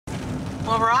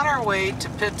Well, we're on our way to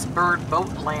Pittsburgh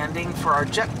boat landing for our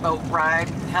jet boat ride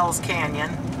in Hell's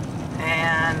Canyon,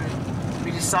 and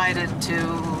we decided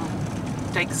to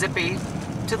take Zippy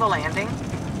to the landing,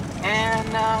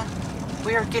 and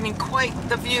we are getting quite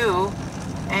the view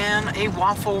and a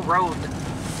waffle road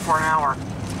for an hour.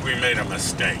 We made a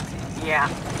mistake. Yeah.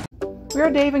 We're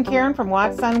Dave and Karen from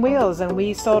Watts on Wheels, and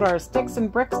we sold our sticks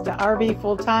and bricks to RV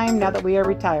full-time now that we are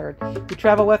retired. We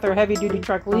travel with our heavy-duty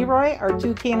truck Leroy, our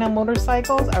 2 K&M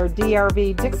motorcycles, our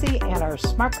DRV Dixie, and our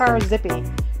smart car Zippy.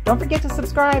 Don't forget to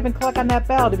subscribe and click on that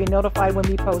bell to be notified when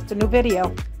we post a new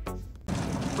video.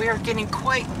 We are getting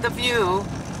quite the view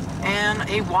and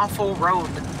a waffle road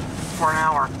for an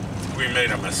hour. We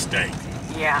made a mistake.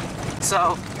 Yeah.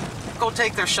 So, go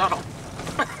take their shuttle.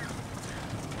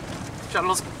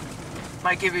 Shuttles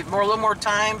might give you a little more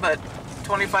time, but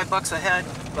 $25 a head,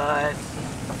 but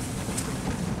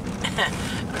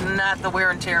not the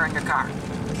wear and tear in your car.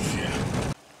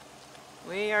 Yeah.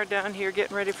 We are down here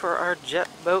getting ready for our jet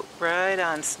boat ride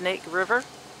on Snake River.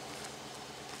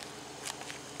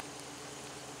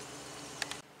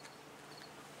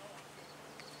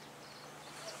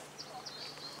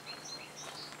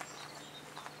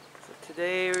 So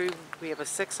today we have a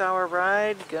 6-hour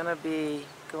ride, gonna be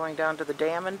going down to the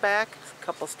dam and back, a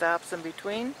couple stops in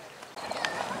between.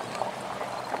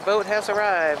 The boat has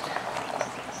arrived.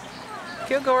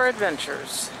 Killgore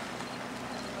Adventures.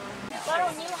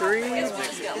 3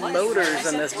 motors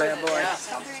in this bad boy.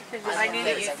 I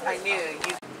knew you.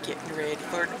 Getting ready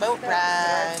for the boat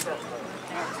ride.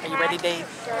 Are you ready, Dave?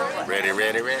 Ready,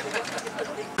 ready, ready.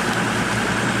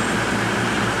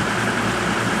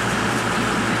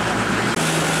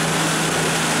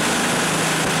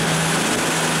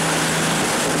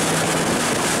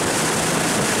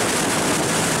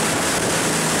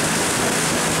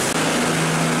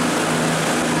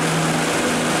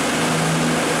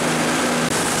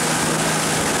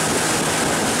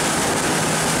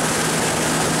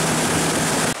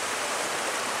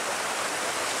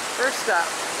 First stop,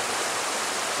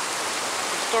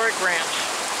 Historic Ranch.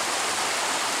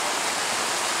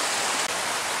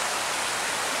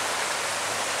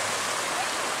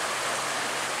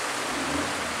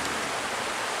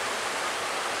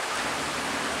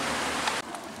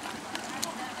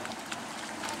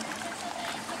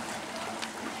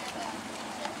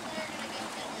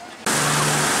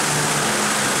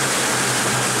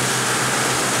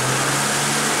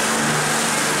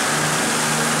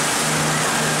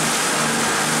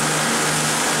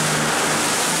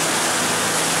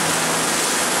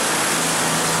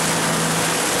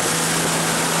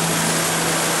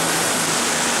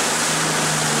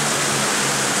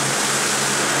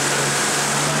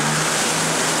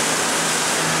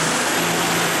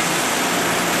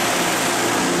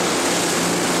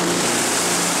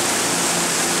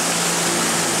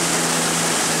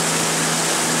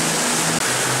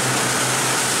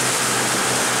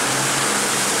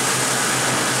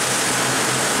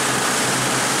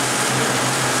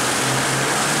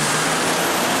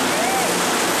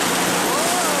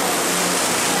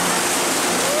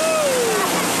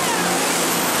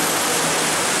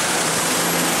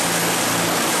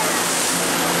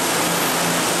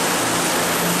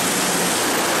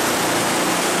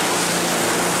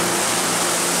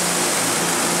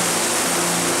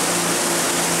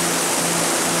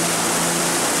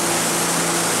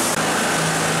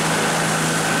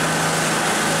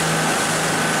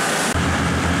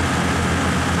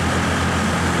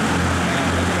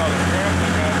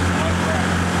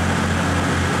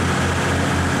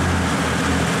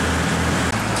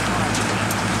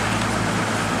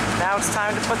 Now it's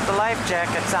time to put the life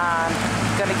jackets on.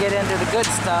 Gonna get into the good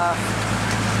stuff.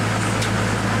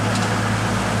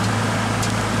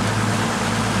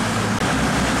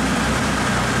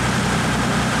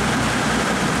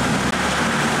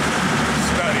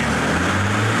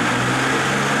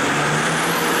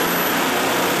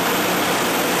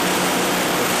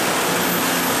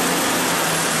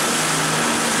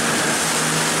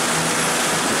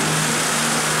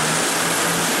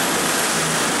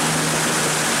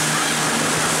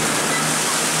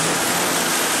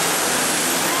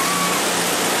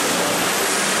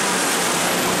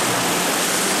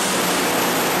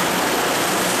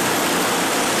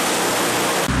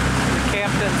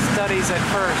 Studies at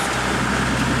first.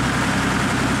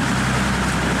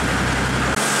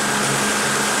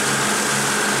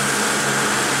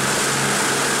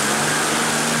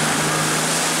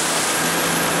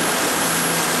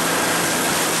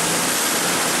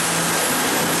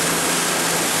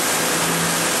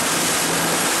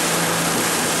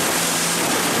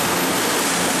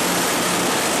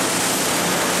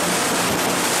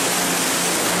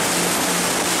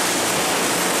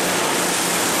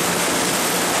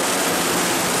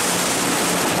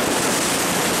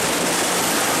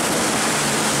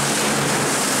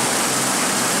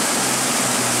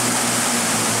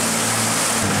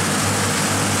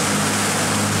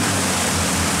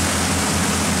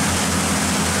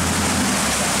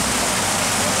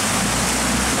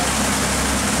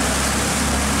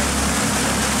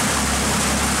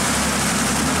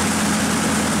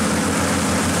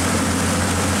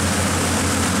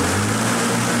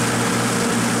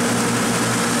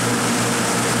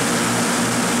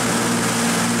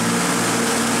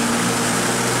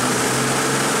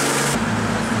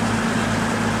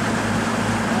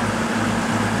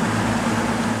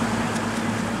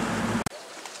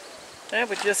 Yeah,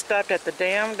 we just stopped at the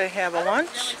dam to have a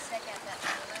lunch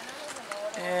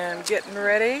and getting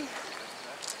ready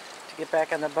to get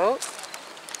back on the boat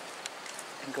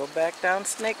and go back down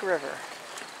Snake River.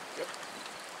 Yep.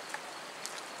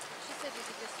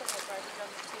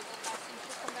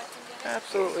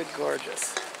 Absolutely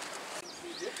gorgeous.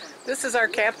 This is our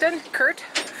captain, Kurt,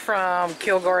 from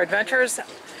Killgore Adventures,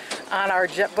 on our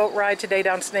jet boat ride today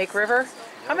down Snake River.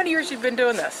 How many years you've been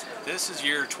doing this? This is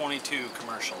year 22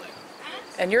 commercially.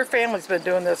 And your family's been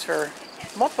doing this for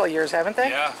multiple years, haven't they?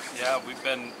 Yeah, we've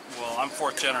been, well, I'm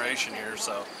 4th generation here,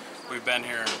 so we've been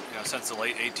here, since the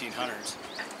late 1800s.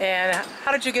 And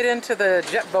how did you get into the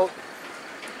jet boat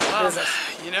business?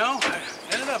 I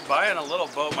ended up buying a little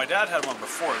boat. My dad had one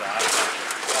before that.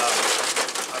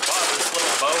 I bought this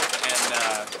little boat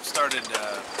and started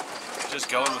just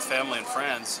going with family and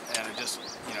friends, and it just,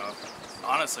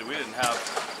 honestly,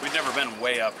 we'd never been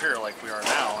way up here like we are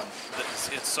now, and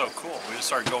it's so cool. We just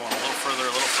started going a little further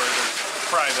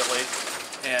privately,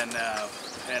 and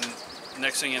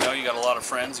next thing you know, you got a lot of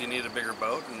friends, you need a bigger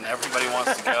boat, and everybody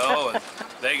wants to go, and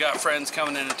they got friends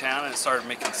coming into town, and it started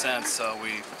making sense, so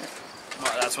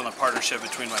that's when the partnership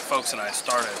between my folks and I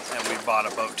started, and we bought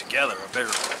a boat together, a bigger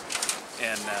boat,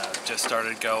 and just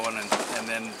started going, and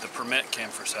then the permit came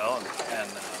for sale, and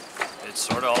it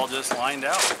sort of all just lined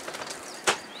out.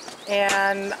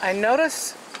 And I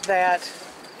noticed that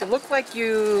it looked like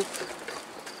you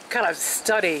kind of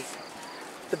study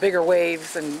the bigger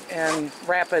waves and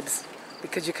rapids,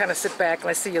 because you kind of sit back and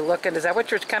I see you looking. Is that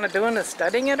what you're kind of doing, is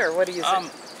studying it, or what do you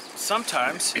think?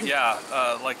 Sometimes, yeah.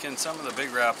 Like in some of the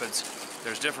big rapids,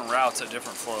 there's different routes at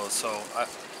different flows. So,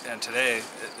 and today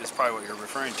is probably what you're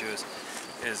referring to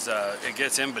is it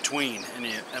gets in between,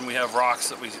 and we have rocks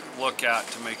that we look at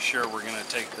to make sure we're going to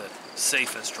take the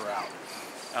safest route.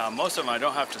 Most of them I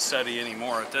don't have to study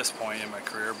anymore at this point in my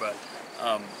career, but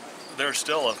there's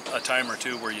still a time or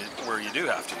two where you do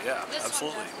have to. Yeah,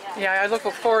 absolutely. Yeah, I look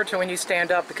forward to when you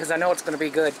stand up, because I know it's going to be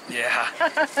good. Yeah.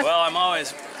 Well, I'm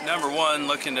always, number one,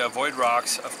 looking to avoid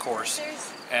rocks, of course,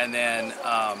 and then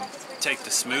take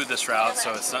the smoothest route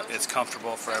so it's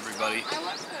comfortable for everybody.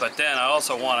 But then I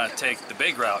also want to take the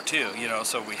big route too,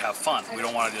 so we have fun. We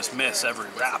don't want to just miss every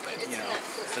rapid,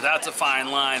 So that's a fine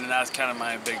line, and that's kind of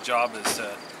my big job, is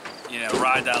to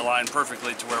ride that line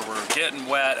perfectly to where we're getting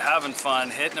wet, having fun,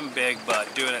 hitting them big,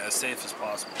 but doing it as safe as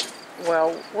possible.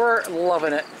 Well, we're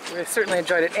loving it. We certainly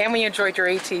enjoyed it, and we enjoyed your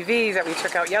ATVs that we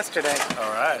took out yesterday.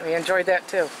 All right. We enjoyed that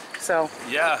too. So.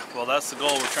 Yeah, well, that's the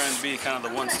goal. We're trying to be kind of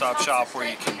the one-stop shop where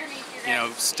you can,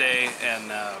 stay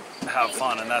and have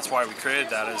fun, and that's why we created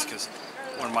that. Is because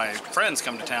when my friends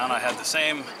come to town, I had the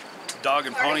same dog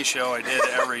and pony show I did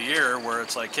every year, where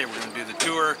it's like, okay, we're going to do the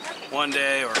tour one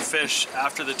day, or fish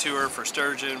after the tour for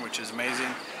sturgeon, which is amazing,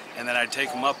 and then I'd take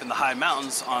them up in the high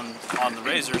mountains on the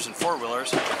razors and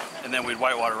four-wheelers, and then we'd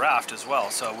whitewater raft as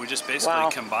well. So we just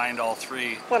basically combined all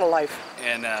three. What a life.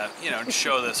 And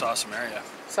show this awesome area.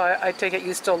 So I take it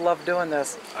you still love doing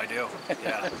this. I do,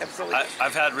 yeah. Absolutely.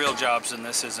 I've had real jobs, and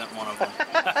this isn't one of them.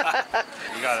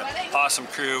 We got an awesome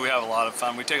crew. We have a lot of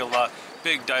fun. We take a lot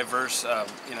big, diverse,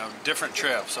 different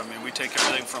trips. I mean, we take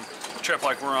everything from a trip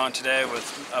like we're on today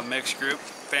with a mixed group,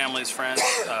 families, friends,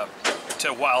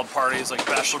 to wild parties like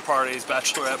bachelor parties,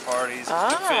 bachelorette parties,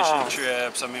 fishing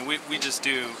trips. I mean, we just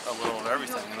do a little of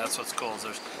everything, and that's what's cool.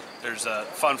 Is there's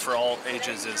fun for all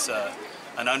ages is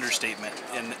an understatement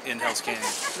in Hell's Canyon.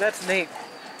 That's neat.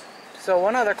 So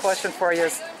one other question for you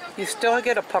is, you still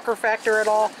get a pucker factor at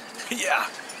all? Yeah.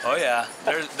 Oh yeah.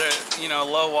 There's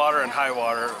low water and high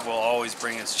water will always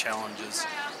bring its challenges,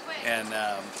 and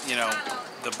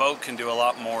the boat can do a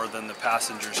lot more than the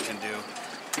passengers can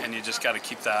do, and you just got to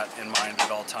keep that in mind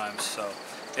at all times. So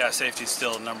yeah, safety is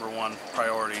still #1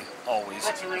 priority always.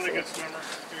 That's a really good swimmer.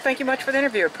 Thank you much for the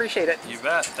interview. Appreciate it. You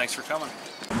bet. Thanks for coming.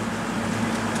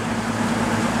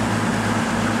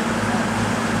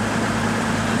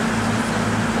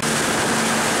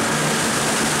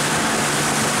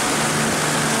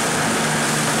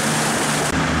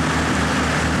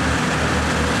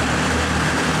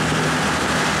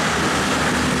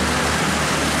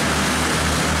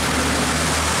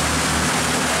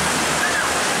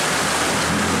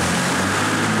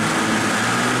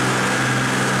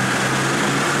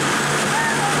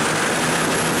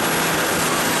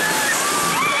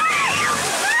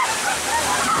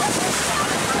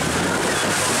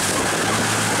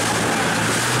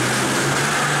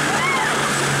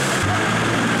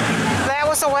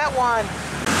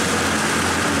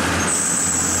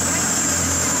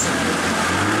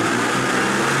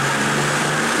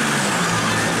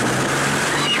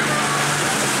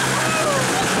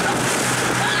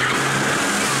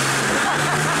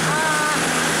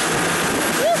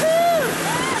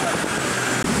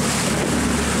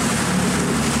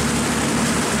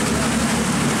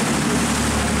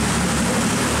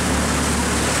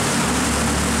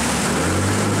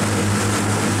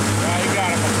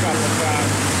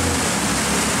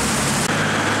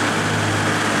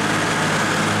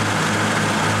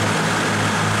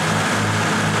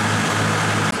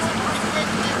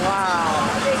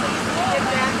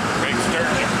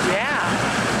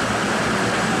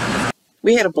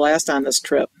 We had a blast on this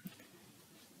trip.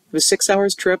 It was a 6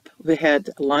 hours trip. We had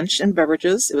lunch and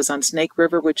beverages. It was on Snake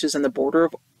River, which is in the border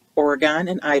of Oregon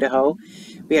and Idaho.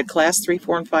 We had class 3,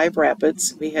 4, and 5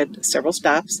 rapids. We had several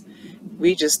stops.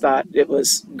 We just thought it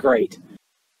was great.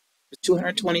 It was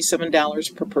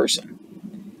 $227 per person.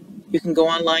 You can go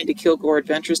online to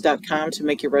KillgoreAdventures.com to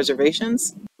make your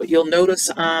reservations. But you'll notice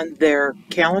on their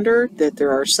calendar that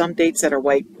there are some dates that are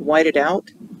whited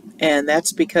out. And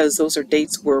that's because those are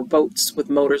dates where boats with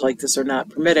motors like this are not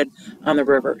permitted on the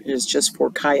river. It is just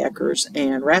for kayakers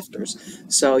and rafters.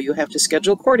 So you have to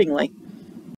schedule accordingly.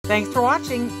 Thanks for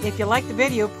watching. If you liked the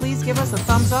video, please give us a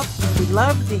thumbs up. We'd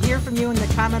love to hear from you in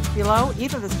the comments below,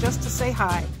 even if it's just to say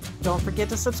hi. Don't forget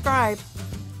to subscribe.